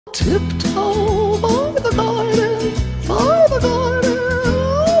Tiptoe by the garden of a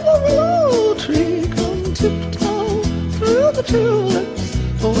willow tree. Come tiptoe through the tulips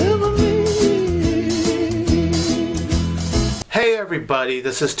with me. Hey everybody,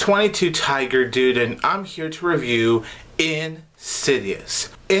 this is 22 Tiger Dude and I'm here to review Insidious.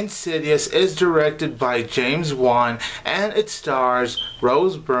 Insidious is directed by James Wan and it stars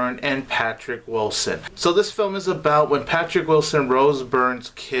Rose Byrne and Patrick Wilson. So this film is about when Patrick Wilson, Rose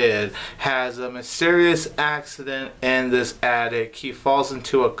Byrne's kid, has a mysterious accident in this attic. He falls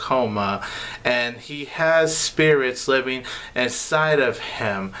into a coma and he has spirits living inside of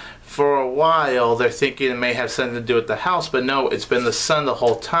him. For a while, they're thinking it may have something to do with the house, but no, it's been the son the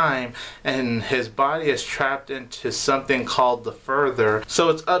whole time, and his body is trapped into something called the Further. So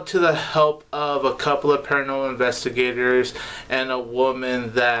it's up to the help of a couple of paranormal investigators and a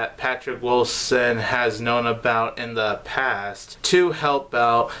woman that Patrick Wilson has known about in the past to help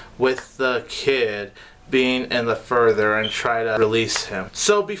out with the kid being in the Further and try to release him.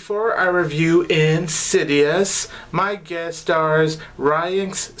 So before I review Insidious, my guest stars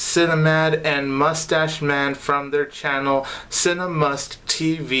Rianxcinemad and Mustache Man from their channel Cinemust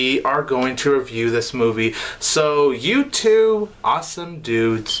TV are going to review this movie. So you two awesome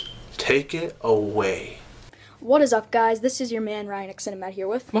dudes, take it away. What is up, guys? This is your man Rianxcinemad here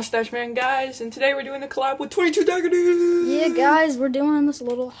with Mustache Man, guys, and today we're doing a collab with 22 Tiger Dude. Yeah, guys, we're doing this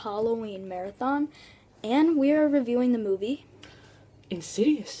little Halloween marathon. And we are reviewing the movie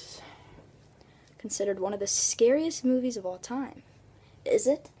Insidious. Considered one of the scariest movies of all time. Is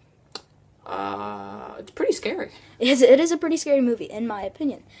it? It's pretty scary. It is a pretty scary movie, in my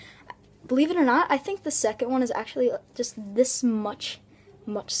opinion. Believe it or not, I think the second one is actually just this much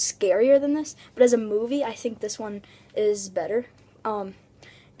scarier than this. But as a movie, I think this one is better.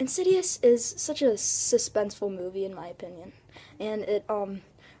 Insidious is such a suspenseful movie, in my opinion. And it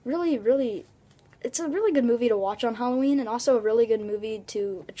really it's a really good movie to watch on Halloween, and also a really good movie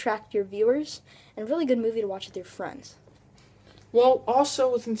to attract your viewers, and a really good movie to watch with your friends. Well,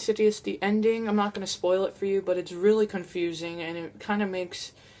 also with Insidious, the ending, I'm not going to spoil it for you, but it's really confusing, and it kind of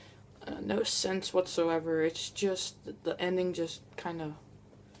makes no sense whatsoever. It's just, the ending just kind of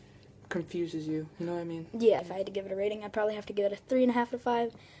confuses you, you know what I mean? Yeah, if I had to give it a rating, I'd probably have to give it a 3.5 out of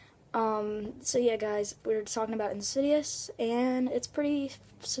 5. So yeah, guys, we're talking about Insidious, and it's a pretty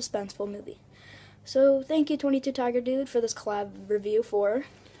suspenseful movie. So, thank you, 22 Tiger Dude, for this collab review for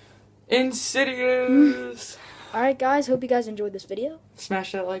Insidious! Alright, guys, hope you guys enjoyed this video.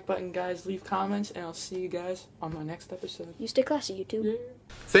 Smash that like button, guys, leave comments, and I'll see you guys on my next episode. You stay classy, YouTube. Yeah.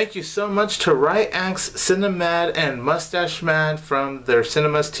 Thank you so much to Rianxcinemad and Mustache Man from their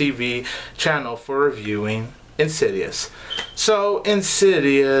Cinemust TV channel for reviewing Insidious. So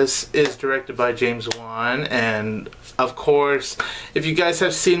Insidious is directed by James Wan, and of course, if you guys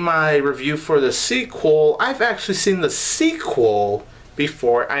have seen my review for the sequel, I've actually seen the sequel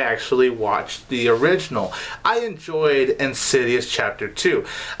before I actually watched the original. I enjoyed Insidious Chapter 2.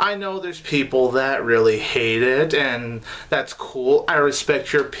 I know there's people that really hate it, and that's cool. I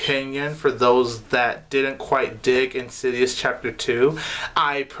respect your opinion for those that didn't quite dig Insidious Chapter 2.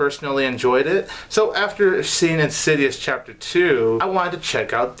 I personally enjoyed it. So after seeing Insidious Chapter 2, I wanted to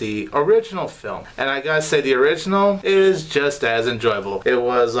check out the original film. And I gotta say, the original is just as enjoyable. It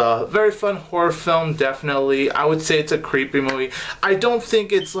was a very fun horror film, definitely. I would say it's a creepy movie. I don't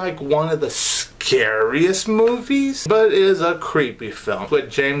think it's like one of the scariest movies, but it is a creepy film.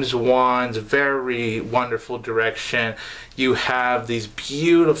 With James Wan's very wonderful direction, you have these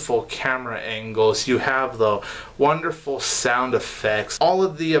beautiful camera angles, you have the wonderful sound effects. All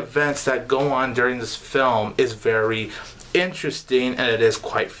of the events that go on during this film is very interesting, and it is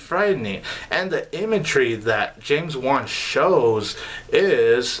quite frightening. And the imagery that James Wan shows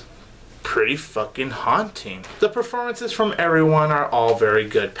is pretty fucking haunting. The performances from everyone are all very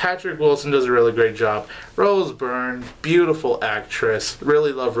good. Patrick Wilson does a really great job. Rose Byrne, beautiful actress.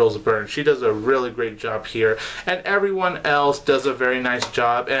 Really love Rose Byrne. She does a really great job here. And everyone else does a very nice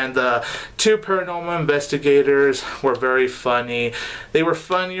job. And the two paranormal investigators were very funny. They were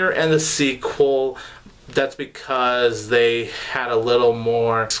funnier in the sequel. That's because they had a little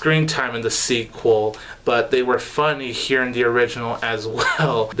more screen time in the sequel, but they were funny here in the original as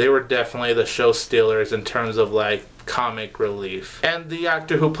well. They were definitely the show stealers in terms of like comic relief. And the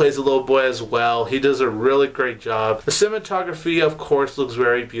actor who plays the little boy as well, he does a really great job. The cinematography, of course, looks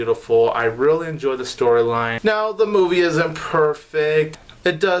very beautiful. I really enjoy the storyline. Now, the movie isn't perfect.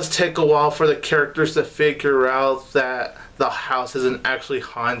 It does take a while for the characters to figure out that the house isn't actually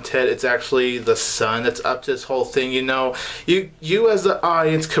haunted. It's actually the sun that's up to this whole thing. You know, you as the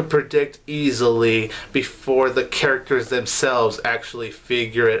audience could predict easily before the characters themselves actually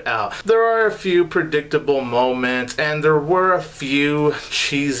figure it out. There are a few predictable moments, and there were a few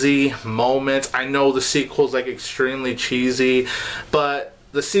cheesy moments. I know the sequel's like extremely cheesy, but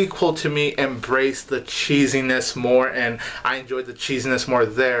the sequel to me embraced the cheesiness more, and I enjoyed the cheesiness more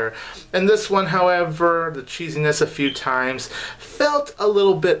there. And this one, however, the cheesiness a few times felt a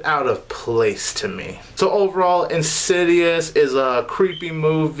little bit out of place to me. So overall, Insidious is a creepy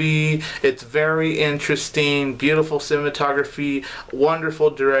movie. It's very interesting, beautiful cinematography, wonderful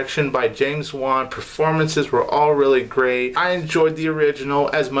direction by James Wan. Performances were all really great. I enjoyed the original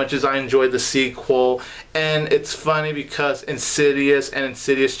as much as I enjoyed the sequel. And it's funny because Insidious and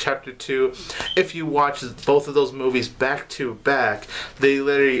Insidious Chapter 2, if you watch both of those movies back to back, they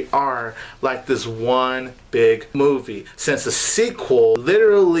literally are like this one big movie, since the sequel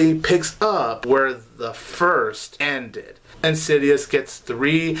literally picks up where the first ended. Insidious gets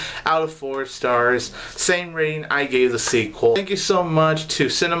 3 out of 4 stars. Same rating I gave the sequel. Thank you so much to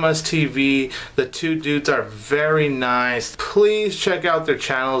Cinemust TV. The two dudes are very nice. Please check out their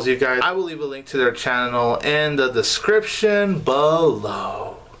channels, you guys. I will leave a link to their channel in the description below.